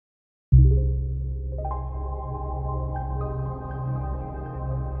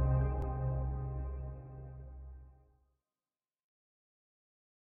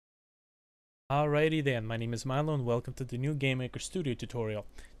Alrighty then, my name is Milo and welcome to the new GameMaker Studio tutorial.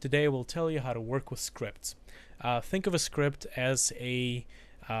 Today I will tell you how to work with scripts. Think of a script as a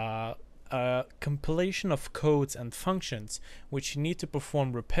compilation of codes and functions which you need to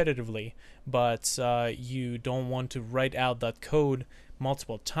perform repetitively, but you don't want to write out that code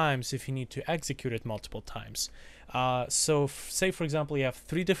multiple times if you need to execute it multiple times. So say for example you have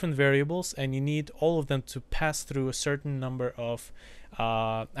 3 different variables and you need all of them to pass through a certain number of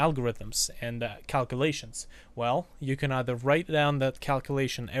algorithms and calculations. Well, you can either write down that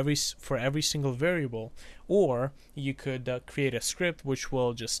calculation for every single variable, or you could create a script which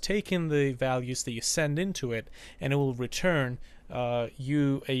will just take in the values that you send into it and it will return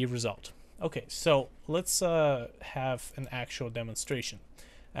you a result. Okay, so let's have an actual demonstration.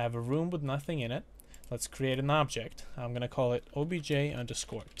 I have a room with nothing in it. Let's create an object. I'm going to call it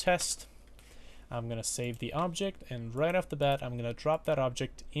obj_test. I'm going to save the object, and right off the bat I'm going to drop that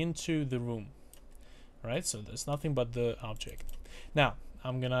object into the room. Right, so there's nothing but the object. Now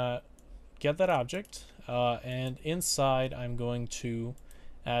I'm going to get that object, and inside I'm going to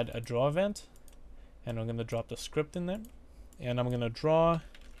add a draw event, and I'm going to drop the script in there, and I'm going to draw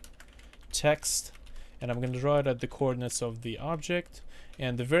text, and I'm going to draw it at the coordinates of the object,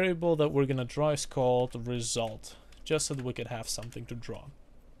 and the variable that we're going to draw is called result, just so that we could have something to draw.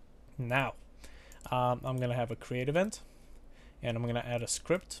 Now I'm going to have a create event, and I'm going to add a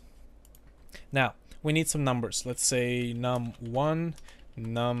script. Now we need some numbers. Let's say num1,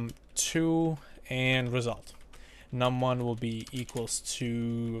 num2, and result. Num1 will be equals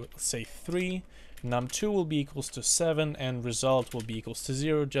to, let's say, 3, num2 will be equals to 7, and result will be equals to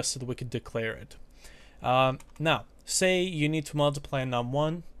 0, just so that we could declare it. Now say you need to multiply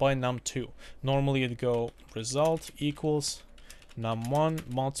num1 by num2. Normally it'd go result equals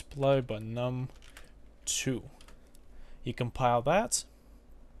num1 multiplied by num2. You compile that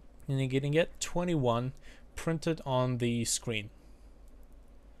and you're gonna get 21 printed on the screen.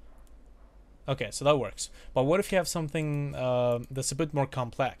 Okay, so that works. But what if you have something that's a bit more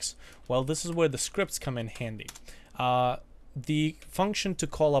complex? Well, this is where the scripts come in handy. The function to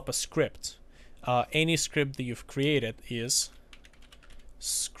call up a script, any script that you've created, is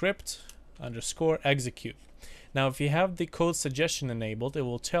script_execute. Now if you have the code suggestion enabled, it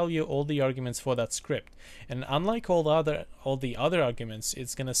will tell you all the arguments for that script, and unlike all the other arguments,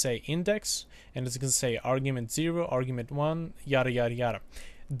 it's gonna say index, and it's gonna say argument 0, argument 1, yada yada yada.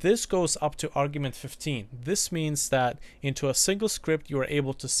 This goes up to argument 15. This means that into a single script you are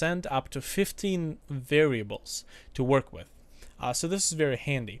able to send up to 15 variables to work with. So this is very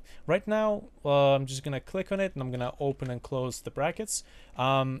handy. Right now I'm just gonna click on it and I'm gonna open and close the brackets.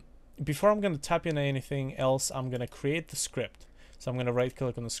 Before I'm gonna type in anything else, I'm gonna create the script. So I'm gonna right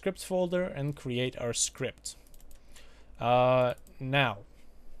click on the scripts folder and create our script. Now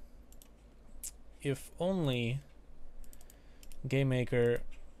if only GameMaker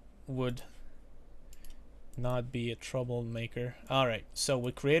would not be a troublemaker. Alright, so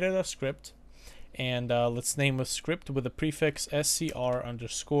we created a script, and let's name a script with the prefix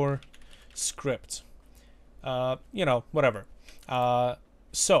scr_script. You know, whatever.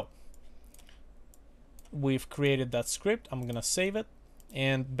 So we've created that script. I'm gonna save it,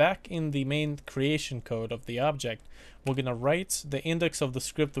 and back in the main creation code of the object, we're gonna write the index of the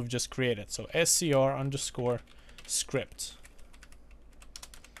script we've just created. So scr_script.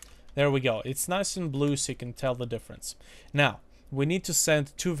 There we go. It's nice and blue so you can tell the difference. Now we need to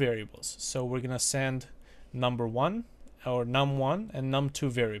send 2 variables, so we're gonna send num1 and num2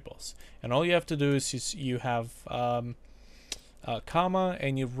 variables, and all you have to do is you have a comma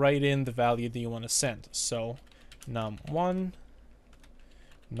and you write in the value that you want to send. So num1,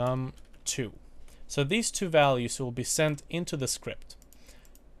 num2. So these 2 values will be sent into the script.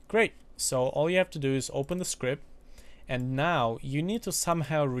 Great. So all you have to do is open the script, and now you need to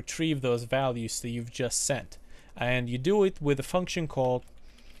somehow retrieve those values that you've just sent, and you do it with a function called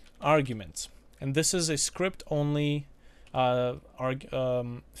argument, and this is a script only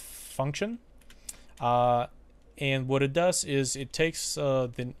function, and what it does is it takes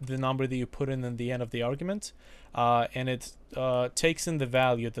the number that you put in the end of the argument, and it takes in the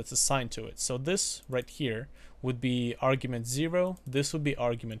value that's assigned to it. So this right here would be argument 0, this would be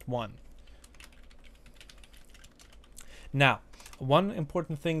argument 1. Now, one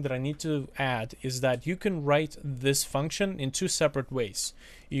important thing that I need to add is that you can write this function in 2 separate ways.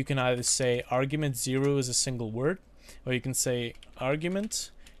 You can either say argument 0 is a single word, or you can say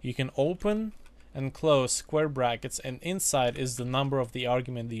argument, you can open and close square brackets, and inside is the number of the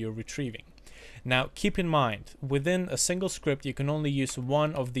argument that you're retrieving. Now keep in mind, within a single script you can only use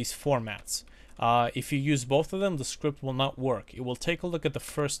one of these formats. If you use both of them, the script will not work. It will take a look at the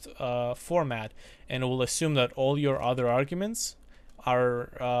first format, and it will assume that all your other arguments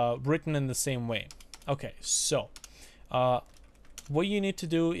are written in the same way. Okay, so what you need to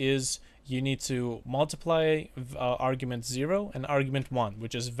do is you need to multiply argument 0 and argument 1,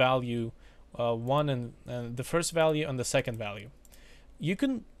 which is value 1 and the first value and the second value. You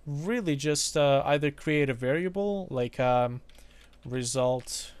can really just either create a variable like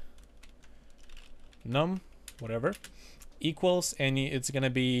result num, whatever, equals, and it's going to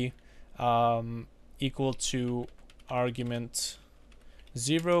be equal to argument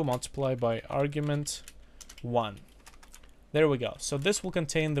 0 multiplied by argument 1. There we go. So this will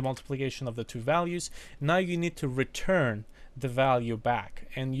contain the multiplication of the two values. Now you need to return the value back,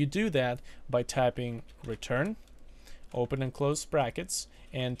 and you do that by typing return, open and close brackets,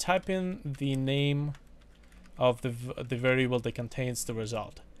 and type in the name of the variable that contains the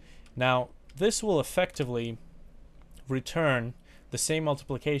result. Now this will effectively return the same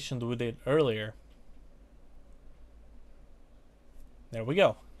multiplication that we did earlier. There we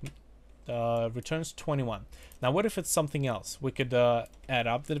go. Returns 21. Now what if it's something else? We could add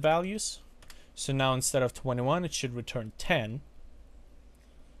up the values. So now instead of 21, it should return 10.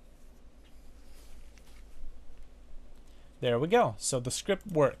 There we go. So the script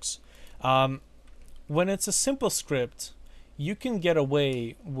works. When it's a simple script, you can get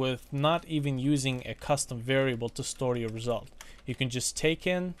away with not even using a custom variable to store your result. You can just take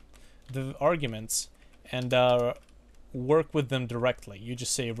in the arguments and work with them directly. You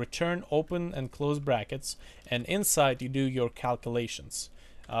just say return, open and close brackets, and inside you do your calculations.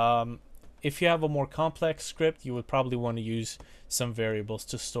 If you have a more complex script, you would probably want to use some variables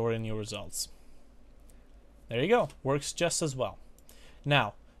to store in your results. There you go. Works just as well.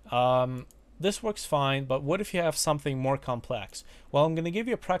 Now, this works fine, but what if you have something more complex? Well, I'm going to give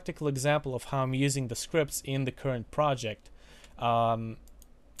you a practical example of how I'm using the scripts in the current project. I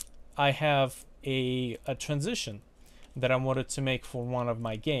have a transition that I wanted to make for one of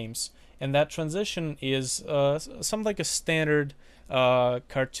my games, and that transition is something like a standard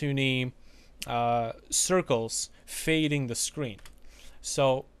cartoony circles fading the screen.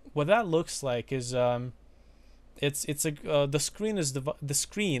 So what that looks like is the screen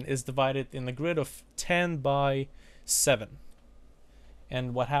is divided in a grid of 10 by 7,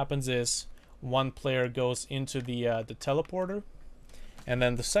 and what happens is one player goes into the teleporter, and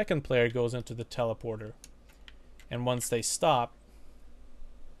then the second player goes into the teleporter, and once they stop,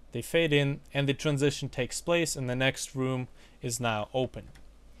 they fade in and the transition takes place and the next room is now open.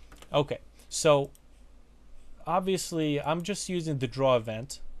 Okay, so obviously I'm just using the draw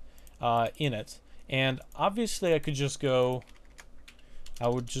event in it, and obviously I would just go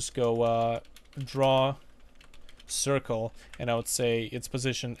draw circle, and I would say its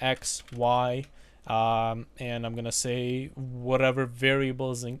position X, Y, and I'm gonna say whatever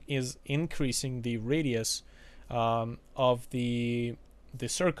variable is increasing the radius of the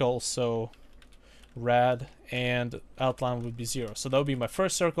circle, so rad, and outline would be 0. So that would be my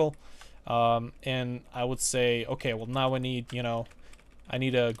first circle, and I would say, okay, well now I need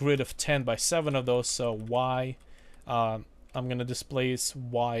a grid of 10 by 7 of those, so Y, I'm gonna displace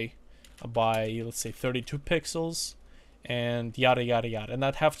Y by, let's say, 32 pixels, and yada yada yada, and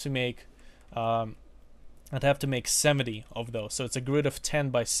I'd have to make 70 of those. So it's a grid of 10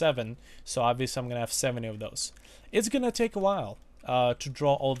 by 7, so obviously I'm gonna have 70 of those. It's gonna take a while to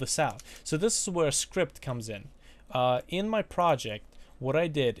draw all this out. So this is where a script comes in. In my project, what I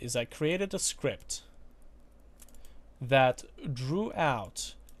did is I created a script that drew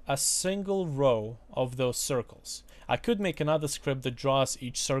out a single row of those circles. I could make another script that draws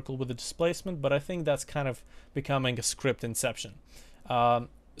each circle with a displacement, but I think that's kind of becoming a script inception.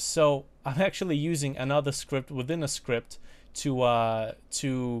 So I'm actually using another script within a script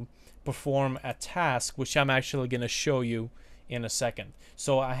to perform a task, which I'm actually going to show you in a second.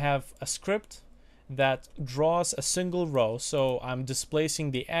 So I have a script that draws a single row, so I'm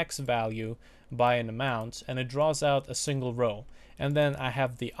displacing the X value by an amount, and it draws out a single row. And then I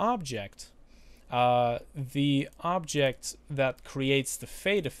have the object that creates the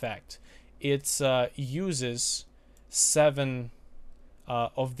fade effect. It uses 7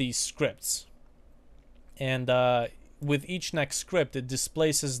 of these scripts, and with each next script it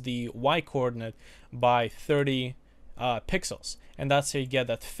displaces the Y coordinate by 30 pixels, and that's how you get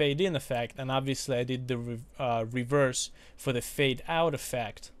that fade in effect. And obviously I did the reverse for the fade out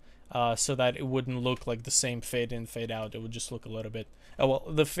effect, so that it wouldn't look like the same fade in fade out. It would just look a little bit well,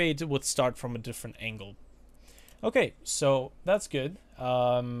 the fade would start from a different angle. Okay, so that's good.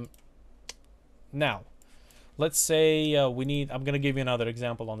 Now let's say I'm going to give you another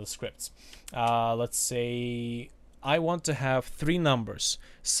example on the scripts. Let's say I want to have three numbers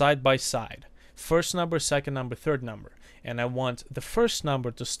side by side. First number, second number, third number. And I want the first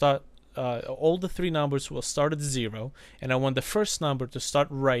number to start, all the three numbers will start at 0. And I want the first number to start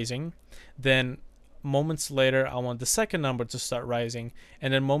rising. Then moments later, I want the second number to start rising.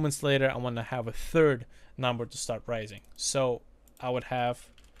 And then moments later, I want to have a third number to start rising. So I would have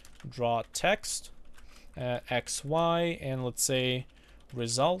draw text, XY, and let's say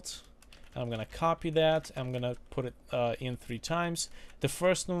result. I'm gonna copy that. I'm gonna put it in 3 times. The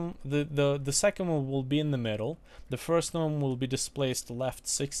first one, the second one will be in the middle. The first one will be displaced left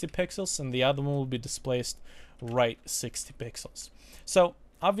 60 pixels, and the other one will be displaced right 60 pixels. So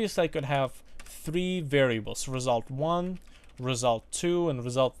obviously I could have 3 variables: result 1, result 2, and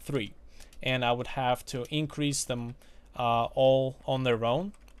result 3, and I would have to increase them all on their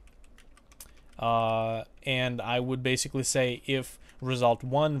own. And I would basically say if result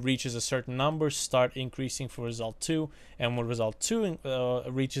 1 reaches a certain number, start increasing for result 2, and when result 2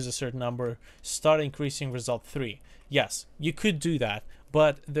 reaches a certain number, start increasing result 3. Yes, you could do that,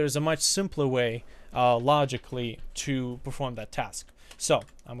 but there's a much simpler way logically to perform that task. So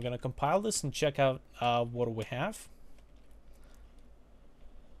I'm going to compile this and check out what we have.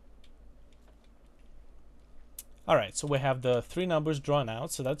 Alright, so we have the 3 numbers drawn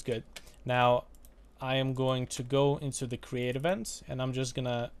out, so that's good. Now I am going to go into the create event, and I'm just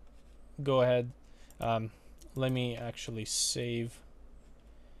gonna go ahead, let me actually save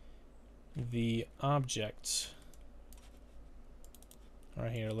the object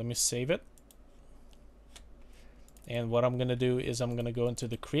right here. Let me save it, and what I'm gonna do is I'm gonna go into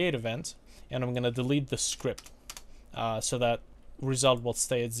the create event, and I'm gonna delete the script so that result will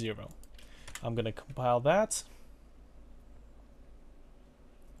stay at 0. I'm gonna compile that.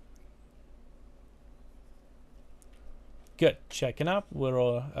 Good, checking up, we're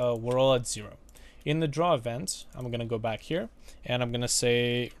all at 0. In the draw event, I'm gonna go back here, and I'm gonna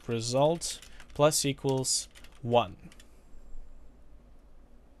say result plus equals 1.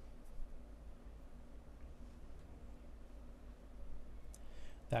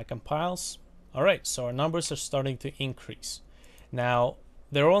 That compiles. All right, so our numbers are starting to increase. Now,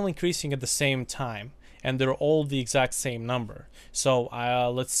 they're all increasing at the same time, and they're all the exact same number. So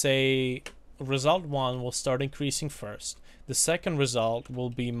let's say result 1 will start increasing first. The second result will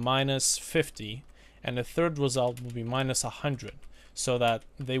be minus 50, and the third result will be minus 100, so that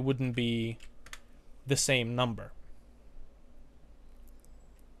they wouldn't be the same number.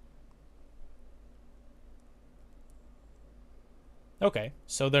 Okay,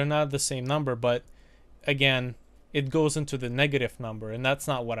 so they're not the same number, but again, it goes into the negative number, and that's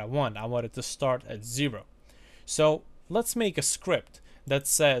not what I want. I want it to start at 0. So let's make a script that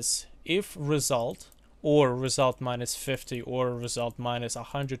says if result or result minus 50 or result minus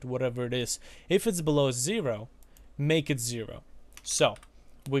 100, whatever it is, if it's below 0, make it 0. So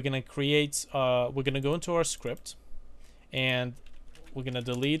we're gonna create, we're gonna go into our script, and we're gonna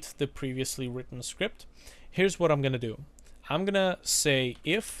delete the previously written script. Here's what I'm gonna do. I'm gonna say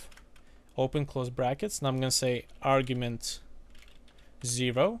if, open close brackets, and I'm gonna say argument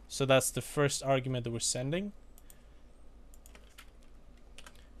 0. So that's the first argument that we're sending.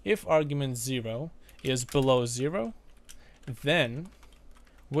 If argument 0 is below 0, then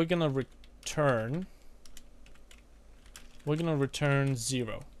we're gonna return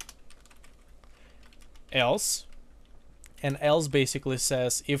 0. Else, and else basically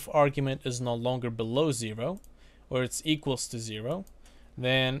says if argument is no longer below 0 or it's equals to 0,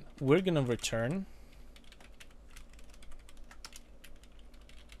 then we're gonna return,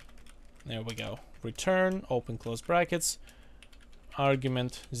 there we go, return, open close brackets,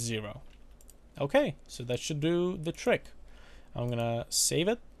 argument 0. Okay, so that should do the trick. I'm gonna save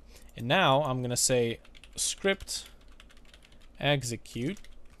it, and now I'm gonna say script execute,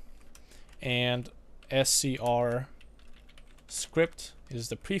 and scr script is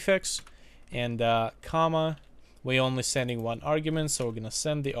the prefix, and comma, we're only sending one argument, so we're gonna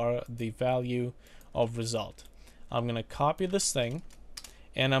send the value of result. I'm gonna copy this thing,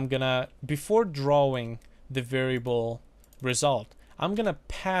 and I'm gonna, before drawing the variable result, I'm gonna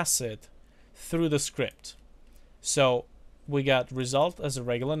pass it through the script. So we got result as a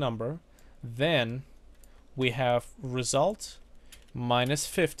regular number, then we have result minus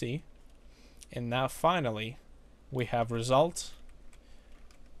 50, and now finally we have result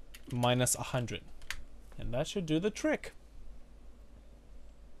minus 100, and that should do the trick.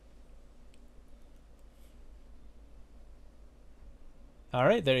 All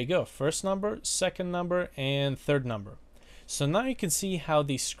right, there you go. First number, second number, and third number. So now you can see how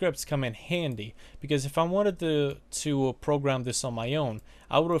these scripts come in handy, because if I wanted to program this on my own,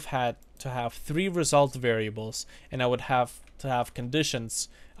 I would have had to have 3 result variables, and I would have to have conditions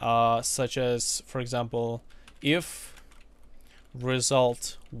such as, for example, if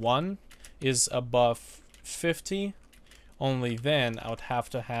result 1 is above 50, only then I would have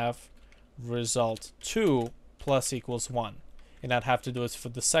to have result 2 plus equals 1. And I'd have to do it for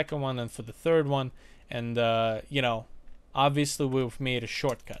the second one and for the third one. And, you know, obviously we've made a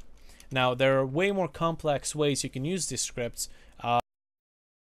shortcut. Now, there are way more complex ways you can use these scripts.